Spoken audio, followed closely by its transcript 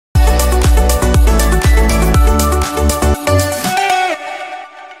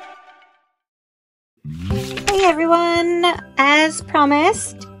as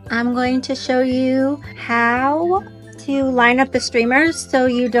promised, I'm going to show you how to line up the streamers so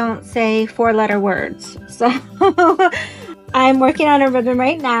you don't say 4-letter words. So I'm working on a ribbon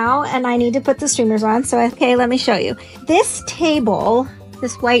right now and I need to put the streamers on. So, okay, let me show you. This table,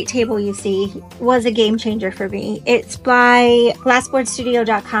 this white table you see, was a game changer for me. It's by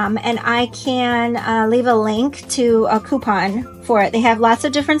glassboardstudio.com and I can leave a link to a coupon for it. They have lots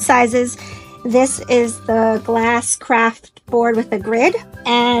of different sizes. This is the glass craft board with the grid.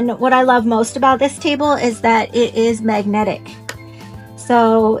 And what I love most about this table is that it is magnetic.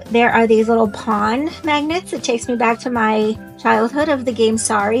 So there are these little pawn magnets. It takes me back to my childhood of the game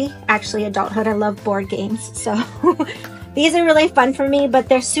Sorry. Actually, adulthood. I love board games. So these are really fun for me, but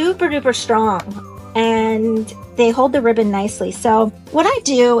they're super duper strong and they hold the ribbon nicely. So what I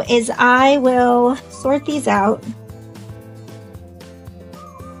do is I will sort these out.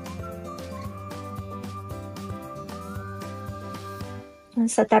 And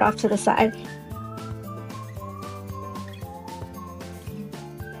set that off to the side.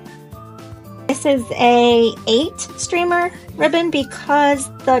 This is a 8 streamer ribbon because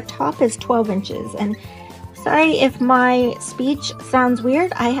the top is 12 inches. And sorry if my speech sounds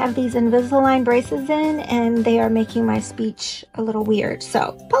weird. I have these Invisalign braces in and they are making my speech a little weird.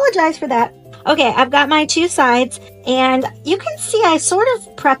 So apologize for that. Okay, I've got my 2 sides and you can see I sort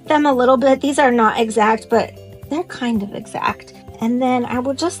of prepped them a little bit. These are not exact, but they're kind of exact. And then I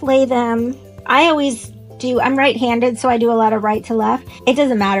will just lay them. I always do, I'm right-handed, so I do a lot of right to left. It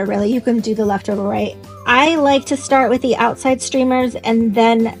doesn't matter really, you can do the left or the right. I like to start with the outside streamers and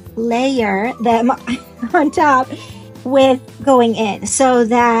then layer them on top with going in so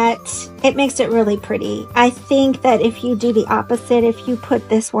that it makes it really pretty. I think that if you do the opposite, if you put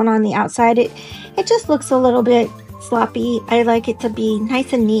this one on the outside, it just looks a little bit sloppy. I like it to be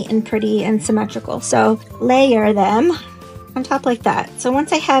nice and neat and pretty and symmetrical. So layer them on top like that. So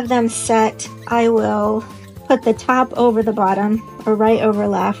once I have them set, I will put the top over the bottom or right over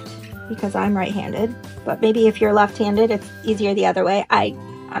left because I'm right-handed. But maybe if you're left-handed, it's easier the other way. I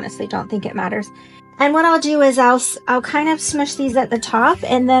honestly don't think it matters. And what I'll do is I'll kind of smush these at the top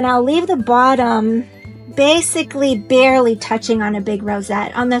and then I'll leave the bottom basically barely touching on a big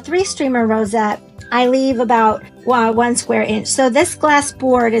rosette. On the 3-streamer rosette, I leave about 1 square inch. So this glass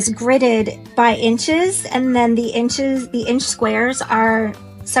board is gridded by inches and then the inch squares are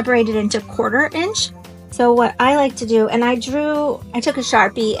separated into 1/4 inch. So what I like to do, and I took a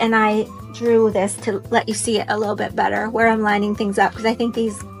Sharpie and I drew this to let you see it a little bit better where I'm lining things up because I think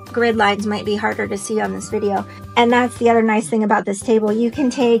these grid lines might be harder to see on this video. And that's the other nice thing about this table. You can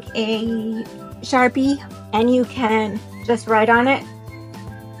take a Sharpie and you can just write on it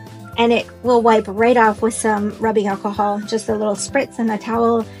and it will wipe right off with some rubbing alcohol, just a little spritz and a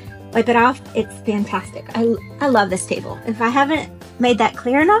towel, wipe it off. It's fantastic. I love this table. If I haven't made that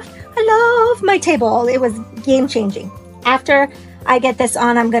clear enough, I love my table. It was game changing. After I get this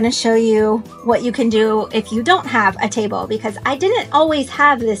on, I'm going to show you what you can do if you don't have a table because I didn't always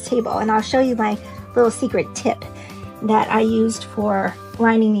have this table and I'll show you my little secret tip that I used for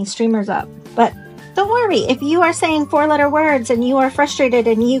lining these streamers up. But don't worry, if you are saying 4-letter words and you are frustrated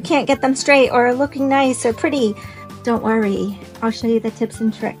and you can't get them straight or looking nice or pretty, don't worry. I'll show you the tips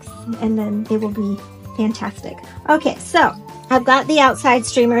and tricks and then they will be fantastic. Okay, so I've got the outside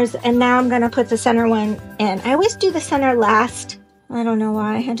streamers and now I'm going to put the center one in. I always do the center last. I don't know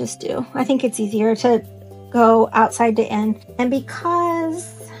why, I just do. I think it's easier to go outside to in. And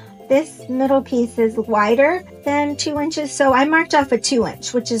because this middle piece is wider than 2 inches, so I marked off a 2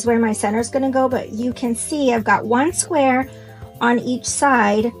 inch, which is where my center is going to go, but you can see I've got 1 square on each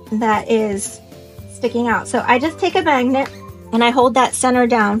side that is sticking out. So I just take a magnet and I hold that center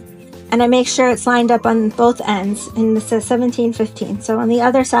down and I make sure it's lined up on both ends and it says 1715. So on the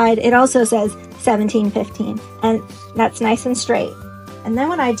other side, it also says 1715 and that's nice and straight. And then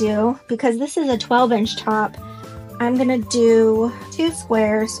what I do, because this is a 12-inch top, I'm gonna do 2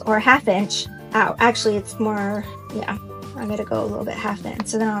 squares or 1/2 inch out. Actually, it's more, yeah, I'm gonna go a little bit 1/2 inch.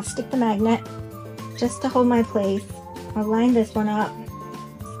 So then I'll stick the magnet just to hold my place. I'll line this one up,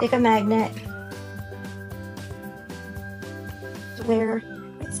 stick a magnet where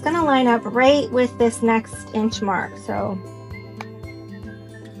it's gonna line up right with this next inch mark. So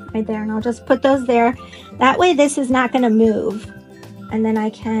right there, and I'll just put those there. That way this is not gonna move. And then I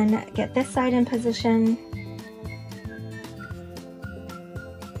can get this side in position.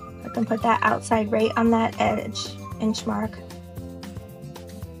 I can put that outside right on that edge inch mark.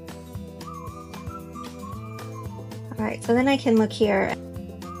 All right, so then I can look here.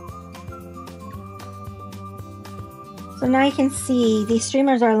 So now you can see these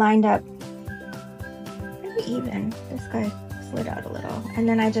streamers are lined up pretty even. This guy slid out a little. And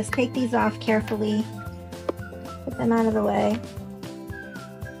then I just take these off carefully, put them out of the way.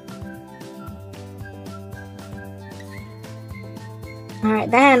 All right,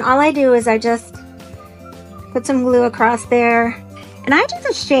 then all I do is I just put some glue across there, and I do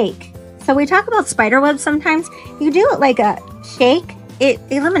the shake. So we talk about spider webs sometimes. You do it like a shake, it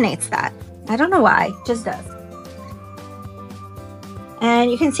eliminates that. I don't know why, it just does.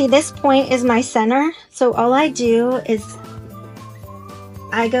 And you can see this point is my center. So all I do is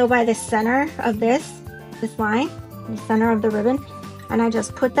I go by the center of this line, the center of the ribbon, and I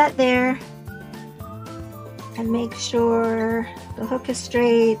just put that there and make sure the hook is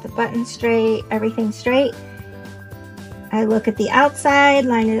straight, the button straight, everything straight. I look at the outside,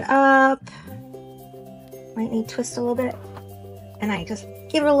 line it up. Might need to twist a little bit. And I just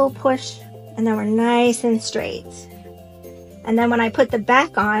give it a little push, and then we're nice and straight. And then when I put the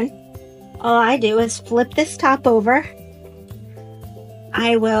back on, all I do is flip this top over.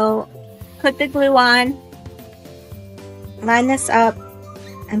 I will put the glue on, line this up,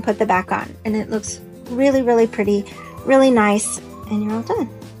 and put the back on. And it looks really, really pretty, really nice, and you're all done.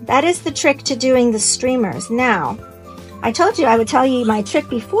 That is the trick to doing the streamers. Now, I told you I would tell you my trick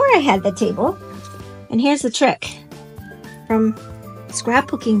before I had the table, and here's the trick from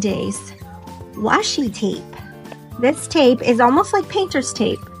scrapbooking days. Washi tape. This tape is almost like painter's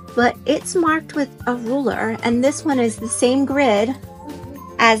tape, but it's marked with a ruler, and this one is the same grid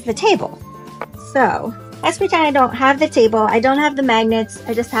as the table. So let's pretend I don't have the table, I don't have the magnets,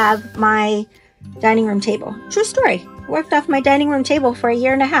 I just have my dining room table. True story. Worked off my dining room table for 1.5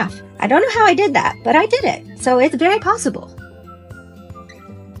 years. I don't know how I did that, but I did it. So it's very possible.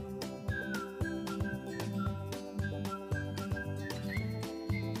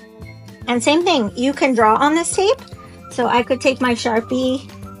 And same thing, you can draw on this tape. So I could take my Sharpie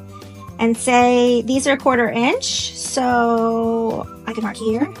and say, these are 1/4 inch. So I can mark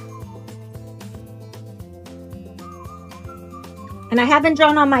here. And I haven't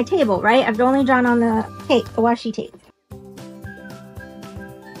drawn on my table, right? I've only drawn on the tape, the washi tape.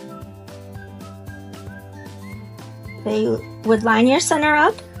 So you would line your center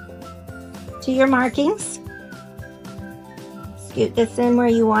up to your markings. Scoot this in where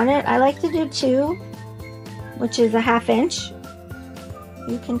you want it. I like to do 2, which is 1/2 inch.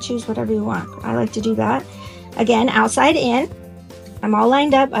 You can choose whatever you want. I like to do that. Again, outside in. I'm all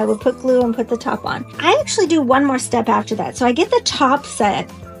lined up. I will put glue and put the top on. I actually do one more step after that. So I get the top set,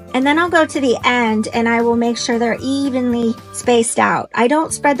 and then I'll go to the end and I will make sure they're evenly spaced out. I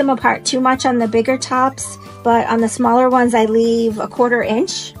don't spread them apart too much on the bigger tops, but on the smaller ones I leave 1/4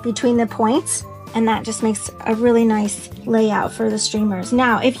 inch between the points, and that just makes a really nice layout for the streamers.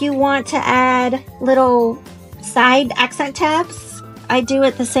 Now, if you want to add little side accent tabs, I do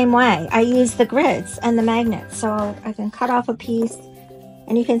it the same way. I use the grids and the magnets, so I can cut off a piece,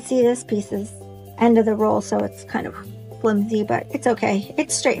 and you can see this piece is end of the roll, so it's kind of flimsy, but it's okay.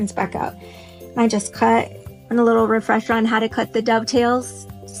 It straightens back out. I just cut, and a little refresher on how to cut the dovetails.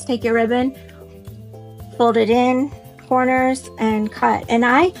 Just take your ribbon, fold it in, corners, and cut. And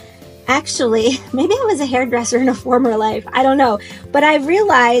I actually, maybe I was a hairdresser in a former life, I don't know, but I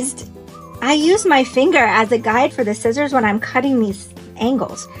realized I use my finger as a guide for the scissors when I'm cutting these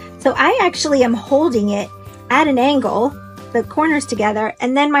angles. So I actually am holding it at an angle, the corners together,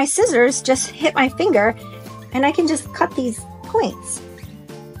 and then my scissors just hit my finger, and I can just cut these points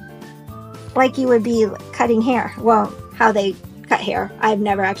like you would be cutting hair. Well, how they cut hair. I've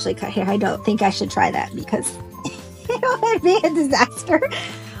never actually cut hair. I don't think I should try that because it'd be a disaster.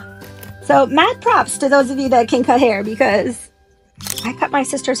 So mad props to those of you that can cut hair, because I cut my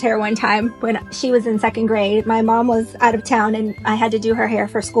sister's hair one time when she was in 2nd grade. My mom was out of town and I had to do her hair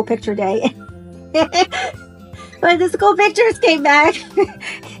for school picture day. When the school pictures came back,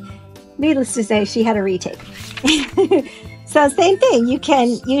 needless to say, she had a retake. So same thing, you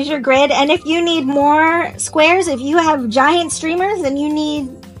can use your grid, and if you need more squares, if you have giant streamers and you need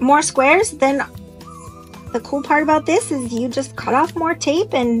more squares, then the cool part about this is you just cut off more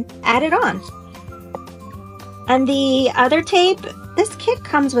tape and add it on. And the other tape, this kit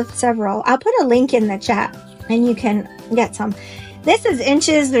comes with several. I'll put a link in the chat and you can get some. This is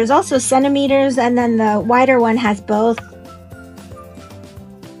inches, there's also centimeters, and then the wider one has both.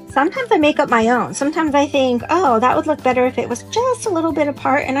 Sometimes I make up my own. Sometimes I think, oh, that would look better if it was just a little bit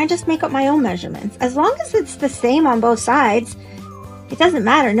apart, and I just make up my own measurements. As long as it's the same on both sides, it doesn't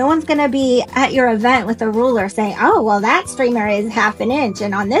matter. No one's going to be at your event with a ruler saying, oh, well, that streamer is 1/2 inch,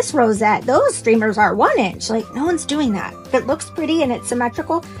 and on this rosette, those streamers are 1 inch. Like, no one's doing that. If it looks pretty and it's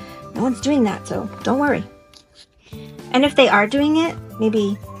symmetrical, no one's doing that, so don't worry. And if they are doing it,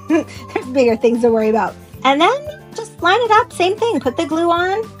 maybe there's bigger things to worry about. And then just line it up, same thing. Put the glue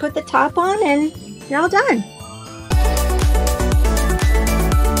on, put the top on, and you're all done.